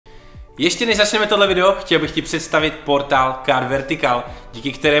Ještě než začneme tohle video, chtěl bych ti představit portál Car Vertical,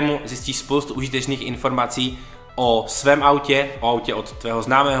 díky kterému zjistíš spoustu užitečných informací o svém autě, o autě od tvého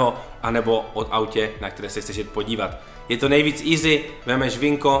známého, anebo od autě, na které se chceš jít podívat. Je to nejvíc easy, vemeš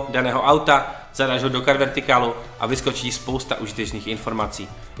vinko daného auta, zadáš ho do Car Verticalu a vyskočí spousta užitečných informací.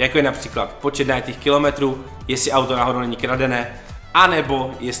 Jako je například počet najetých kilometrů, jestli auto náhodou není kradené,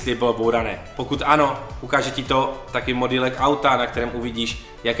 anebo jestli bylo bourané. Pokud ano, ukáže ti to taky modílek auta, na kterém uvidíš,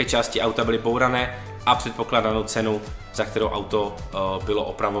 jaké části auta byly bourané a předpokládanou cenu, za kterou auto bylo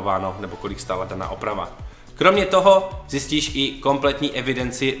opravováno, nebo kolik stála daná oprava. Kromě toho zjistíš i kompletní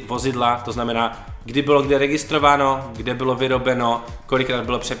evidenci vozidla, to znamená, kdy bylo kde registrováno, kde bylo vyrobeno, kolikrát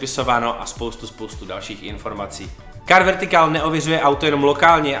bylo přepisováno a spoustu dalších informací. Car Vertical neověřuje auto jenom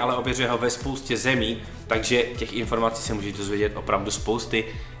lokálně, ale ověřuje ho ve spoustě zemí, takže těch informací se můžeš dozvědět opravdu spousty.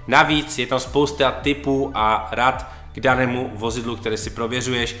 Navíc je tam spousta tipů a rad k danému vozidlu, které si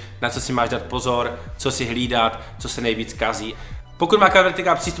prověřuješ, na co si máš dát pozor, co si hlídat, co se nejvíc kazí. Pokud má Car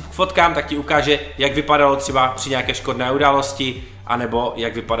Vertical přístup k fotkám, tak ti ukáže, jak vypadalo třeba při nějaké škodné události, anebo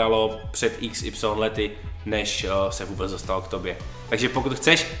jak vypadalo před XY lety, než se vůbec dostalo k tobě. Takže pokud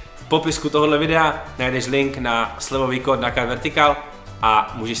chceš, v popisku tohoto videa najdeš link na slevový kód na Car Vertical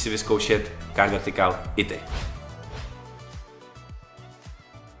a můžeš si vyzkoušet Car Vertical i ty.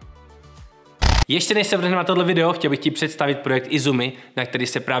 Ještě než se vrhneme na tohle video, chtěl bych ti představit projekt IZUMI, na který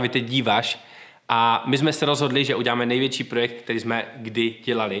se právě teď díváš. A my jsme se rozhodli, že uděláme největší projekt, který jsme kdy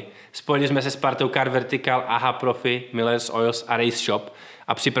dělali. Spojili jsme se s partou Car Vertical, AHA Profi, Miller's Oils a Race Shop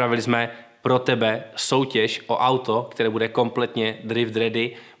a připravili jsme pro tebe soutěž o auto, které bude kompletně drift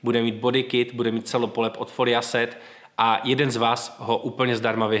ready, bude mít body kit, bude mít celopolep od Foliaset a jeden z vás ho úplně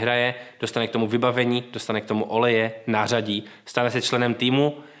zdarma vyhraje, dostane k tomu vybavení, dostane k tomu oleje, nářadí, stane se členem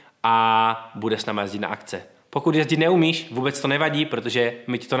týmu a bude s námi jezdit na akce. Pokud jezdit neumíš, vůbec to nevadí, protože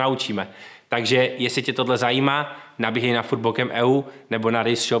my ti to naučíme. Takže jestli tě tohle zajímá, nabíhej na footballcam.eu nebo na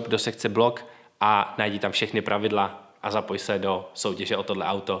Race Shop do sekce blog a najdi tam všechny pravidla a zapoj se do soutěže o tohle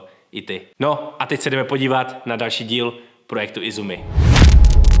auto i ty. No a teď se jdeme podívat na další díl projektu IZUMI.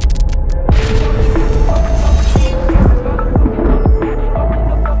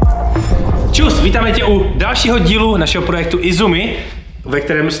 Čus, vítáme tě u dalšího dílu našeho projektu IZUMI, ve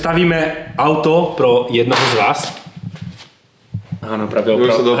kterém stavíme auto pro jednoho z vás. Ano,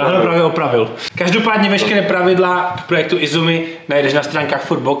 právě opravil. Každopádně veškeré pravidla k projektu IZUMI najdeš na stránkách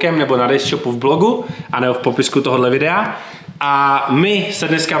footballcam nebo na Race Shopu v blogu a nebo v popisku tohohle videa. A my se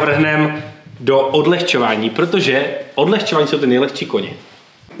dneska vrhneme do odlehčování, protože odlehčování jsou ty nejlehčí koně.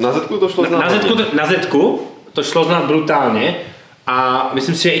 Na Zetku to šlo znát. Na Zetku to šlo znát brutálně a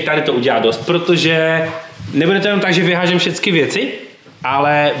myslím si, že i tady to udělá dost, protože nebude to jenom tak, že vyhážeme všechny věci,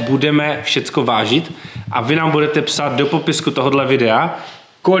 ale budeme všecko vážit a vy nám budete psát do popisku tohohle videa,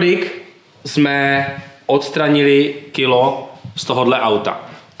 kolik jsme odstranili kilo z tohohle auta.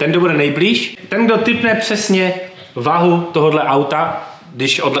 Ten, kdo bude nejblíž, ten, kdo tipne přesně váhu tohohle auta,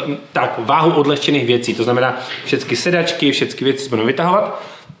 tak váhu odlehčených věcí, to znamená všechny sedačky, všechny věci budeme vytahovat,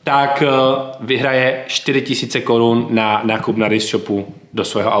 tak vyhraje 4000 korun na nákup na Race Shopu do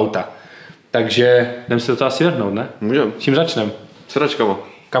svého auta. Takže jdeme se do toho asi vrhnout, ne? Můžeme. Čím začneme? Sedačkama.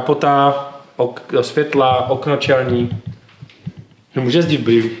 Kapota, světla, okno čelní. No může jezdit v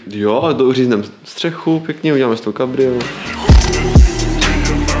brýlu. Jo, a dořízneme střechu pěkně, uděláme s tou kabriou.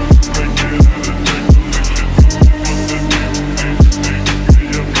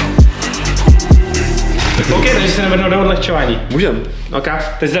 OK, takže se nevrhnou do odlehčování. Můžem. OK,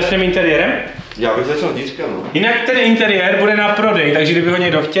 teď začneme interiérem. Já bych začal dýřka, no. Jinak ten interiér bude na prodej, takže kdyby ho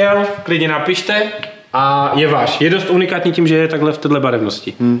někdo chtěl, klidně napište. A je váš. Je dost unikátní tím, že je takhle v této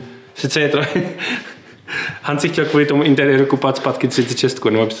barevnosti. Sice je to... Hansi chtěl kvůli tomu interiéru kupovat zpátky 36,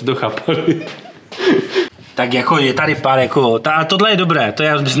 no abyste to chápali. Tak jako je tady pár jako... Tohle je dobré, to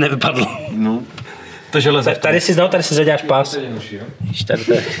já bys nevypadlo. No. To železo. Tady si zaděláš pás.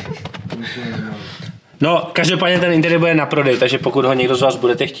 No, každopádně ten interiér bude na prodej, takže pokud ho někdo z vás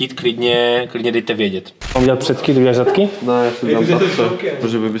budete chtít, klidně dejte vědět. Mám dělat předky, uděláš zadky? Ne, já si dám tapce,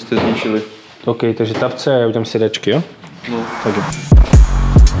 protože by byste zničili. OK, takže tapce a já udělám sedačky, jo? No. Tak jo.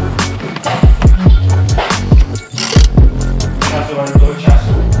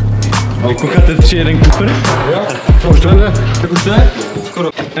 Ale koukáte 3-1 kupr? Jo. Už to je? Tak už to je? Skoro.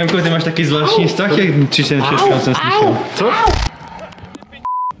 Nemko, ty máš taky zvláštní vztah, jak 376 jsem slyšel. Co? Mám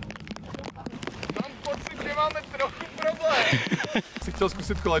pocit, že máme trochu problém. Jsi chtěl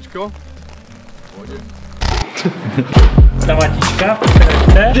zkusit kolečko? Pohodě. Ta matička,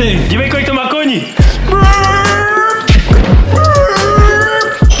 dívej, kolik to má koní!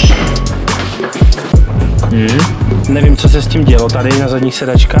 Nevím, co se s tím dělo tady na zadních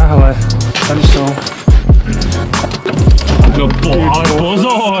sedačkách, ale tady jsou. No ale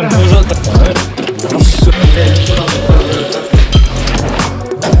pozor!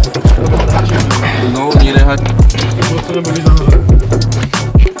 No, ní nehať.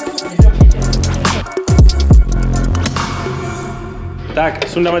 Tak,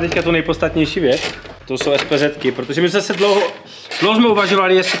 sundáme teďka tu nejpodstatnější věc. To jsou SPZky, protože my jsme se dlouho jsme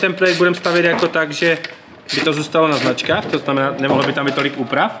uvažovali, jestli ten projekt budeme stavět jako tak, že by to zůstalo na značkách, to znamená, nemohlo by tam být tolik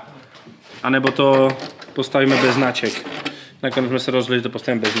úprav, anebo to postavíme bez značek. Nakonec jsme se rozhodli, že to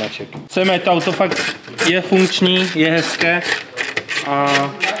postavíme bez značek. Chceme, to auto fakt je funkční, je hezké a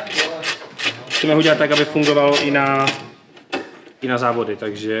chceme ho udělat tak, aby fungovalo i na závody,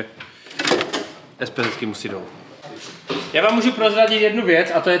 takže SPZky musí dolů. Já vám můžu prozradit jednu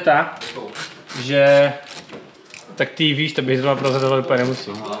věc a to je ta, že tak ty víš, to bych zrovna prozradovat úplně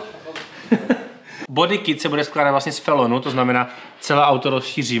nemusím. Body kit se bude skládat vlastně z felonu, to znamená celé auto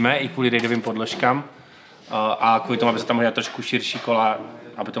rozšíříme i kvůli raidovým podložkám a kvůli tomu, aby se tam mohly dát trošku širší kola,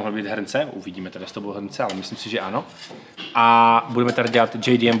 aby to mohly být hrnce, uvidíme teda, jestli to budou hrnce, ale myslím si, že ano. A budeme tady dělat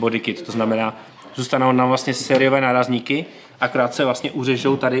JDM body kit, to znamená, zůstanou nám vlastně sériové nárazníky, akorát se vlastně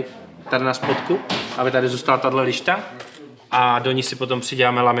uřežou tady na spodku, aby tady zůstala tato lišta. A do ní si potom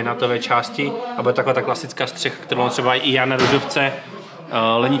přiděláme laminátové části a bude taková ta klasická střecha, kterou třeba i já na Ružovce.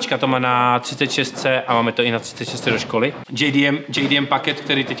 Lenička to má na 36 a máme to i na 36 do školy. JDM paket,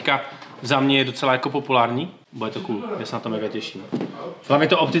 který teďka za mě je docela jako populární. Bude to cool, já se na to mega těším. Hlavně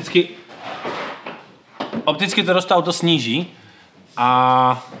to opticky to dost auto sníží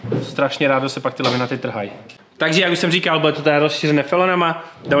a strašně rádo se pak ty lamináty trhají. Takže jak už jsem říkal, bude to tady rozšířené felonama,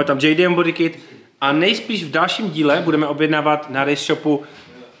 dáme tam JDM body kit a nejspíš v dalším díle budeme objednávat na race shopu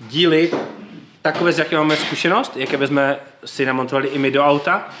díly takové, z jaké máme zkušenost, jaké bychom si namontovali i my do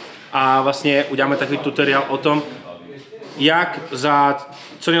auta a vlastně uděláme takový tutoriál o tom, jak za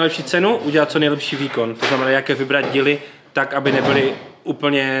co nejlepší cenu udělat co nejlepší výkon. To znamená, jaké vybrat díly tak, aby nebyly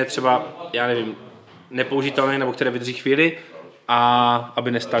úplně třeba, já nevím, nepoužitelné nebo které vydrží chvíli a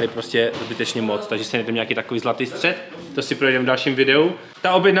aby nestaly prostě zbytečně moc. Takže si najdeme nějaký takový zlatý střed, to si projdeme v dalším videu.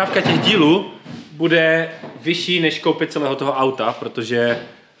 Ta objednávka těch dílů bude vyšší než koupit celého toho auta, protože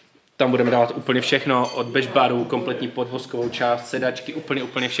tam budeme dávat úplně všechno, od bežbaru, kompletní podvozkovou část, sedačky,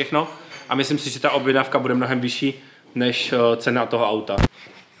 úplně všechno. A myslím si, že ta objednávka bude mnohem vyšší než cena toho auta.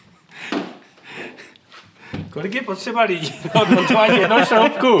 Kolik je potřeba lidí na odmontování jednoho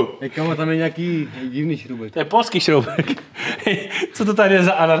šroubku? Kamo, tam je nějaký divný šroubek. To je polský šroubek. Co to tady je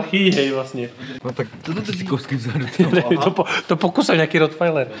za anarchii, hej, vlastně? No tak co to ty kousky vzadu? To pokusal nějaký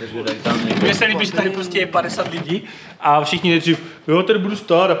Rottweiler. Mně se líbí, že tady prostě je 50 lidí a všichni nejdřív, jo, tady budu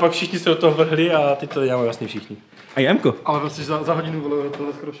stát a pak všichni se do toho vrhli a teď to děláme vlastně všichni. A Jamko? Ale vlastně za hodinu vole,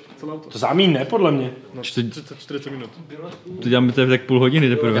 tohle skoro celé auto. To zámín ne, podle mě. No, 40 minut. To děláme tady tak půl hodiny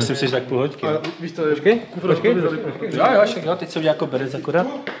teprve. Já si myslím, že tak půl hodinky. Ale víš to, počkej. Jo, však jo, teď se udělá jako berec akorát.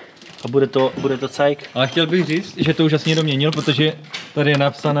 A bude to cajk. Ale chtěl bych říct, že to už asi někdo měnil, protože tady je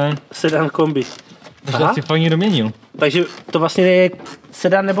napsané sedan kombi. že to asi fakt někdo měnil. Takže to vlastně je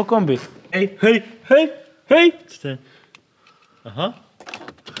sedan nebo kombi. Hej! Co to je? Aha.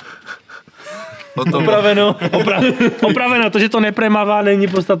 Opraveno. Opraveno, to, že to nepremává, není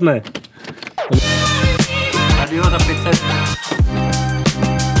podstatné. Radio za 500.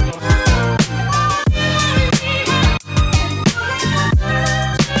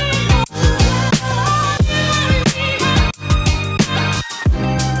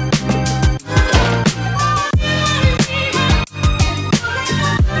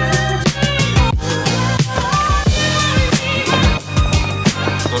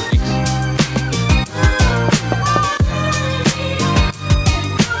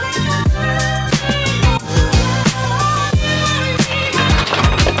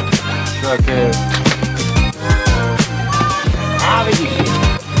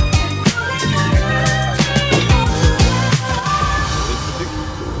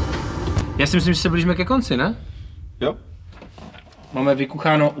 Já si myslím, že se blížíme ke konci, ne? Jo. Máme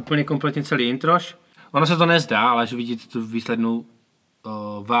vykucháno úplně kompletně celý introž. Ono se to nezdá, ale až vidíte tu výslednou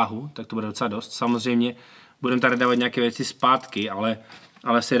váhu, tak to bude docela dost. Samozřejmě budeme tady dávat nějaké věci zpátky, ale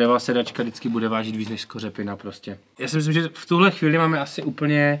sériová sedačka vždycky bude vážit víc než skořepina prostě. Já si myslím, že v tuhle chvíli máme asi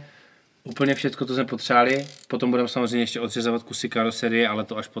úplně všechno, co jsme potřebovali. Potom budeme samozřejmě ještě odřezovat kusy karoserie, ale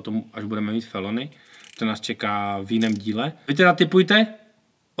to až potom, až budeme mít felony. To nás čeká v jiném díle. Vy teda tipujte,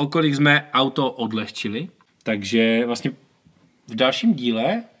 o kolik jsme auto odlehčili. Takže vlastně v dalším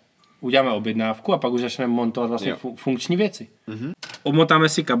díle uděláme objednávku a pak už začneme montovat vlastně funkční věci. Obmotáme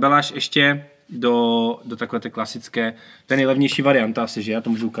si kabeláž ještě do takové té klasické, to je nejlevnější varianta asi, že? Já to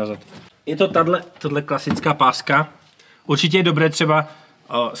můžu ukázat. je to tahle klasická páska. Určitě je dobré třeba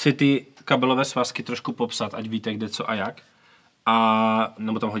si ty kabelové svazky trošku popsat, ať víte kde co a jak. A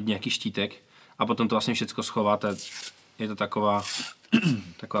nebo tam hodit nějaký štítek. A potom to vlastně všechno schováte. Je to taková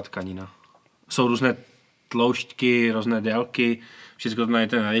tkanina. Jsou různé tloušťky, různé délky. Všechno to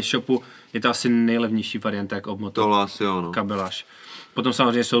najdete na e-shopu. Je to asi nejlevnější varianta, jak obmotat kabeláž. Potom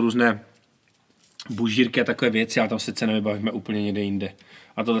samozřejmě jsou různé bužírky a takové věci, ale tam se cenově bavíme úplně někde jinde.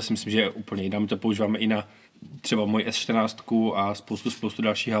 A tohle si myslím, že je úplně jiné. My to používáme i na třeba moji S14 a spoustu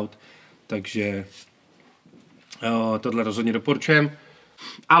dalších aut. Takže tohle rozhodně doporučujem.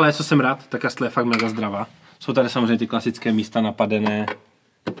 Ale co jsem rád, ta kastle je fakt mega zdravá. Jsou tady samozřejmě ty klasické místa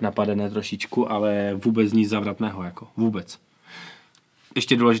napadené trošičku, ale vůbec nic zavratného, jako vůbec.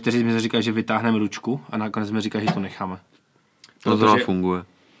 Ještě důležité, že jsme říkali, že vytáhneme ručku a nakonec jsme říkali, že to necháme. To zrovna funguje.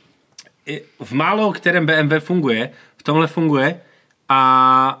 V málo kterém BMW funguje, v tomhle funguje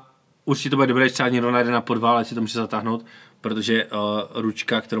a určitě to bude dobré, když třeba někdo najde na podval, ať si to může zatáhnout, protože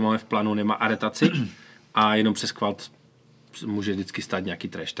ručka, kterou máme v plánu, nemá aretaci a jenom přes kvalt může vždycky stát nějaký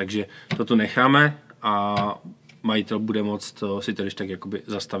trash. Takže toto necháme a majitel bude moct si to když tak jakoby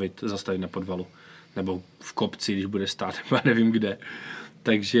zastavit na podvalu. Nebo v kopci, když bude stát, nebo nevím kde.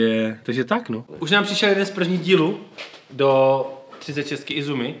 Takže tak, no. Už nám přišel jeden z prvních dílů do 36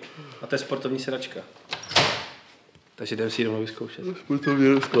 IZUMI a to je sportovní sedačka. Takže jdeme si ji rovnou vyzkoušet. Sportovně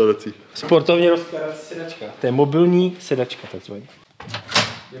rozkladací. Sportovně rozkladací sedačka. To je mobilní sedačka, takzvaně.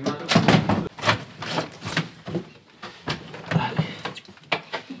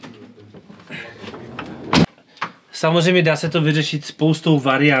 Samozřejmě dá se to vyřešit spoustou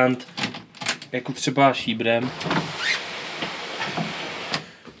variant, jako třeba šíbrem,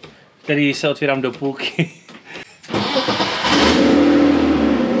 který se otvírám do půlky.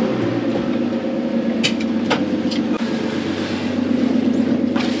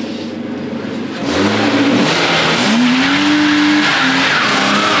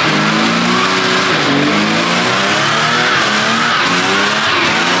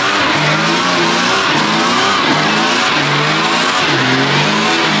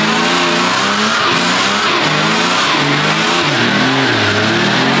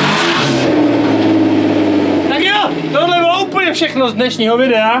 Všechno z dnešního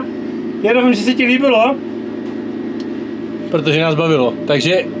videa. Já doufám, že se ti líbilo, protože nás bavilo.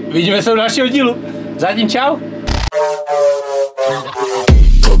 Takže vidíme se u dalšího dílu. Zatím čau.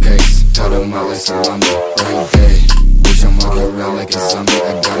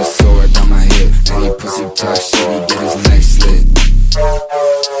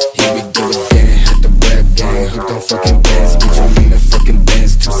 Fucking bands, bitch, I'm in the fucking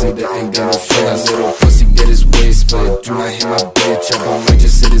bands. 2 say that ain't got no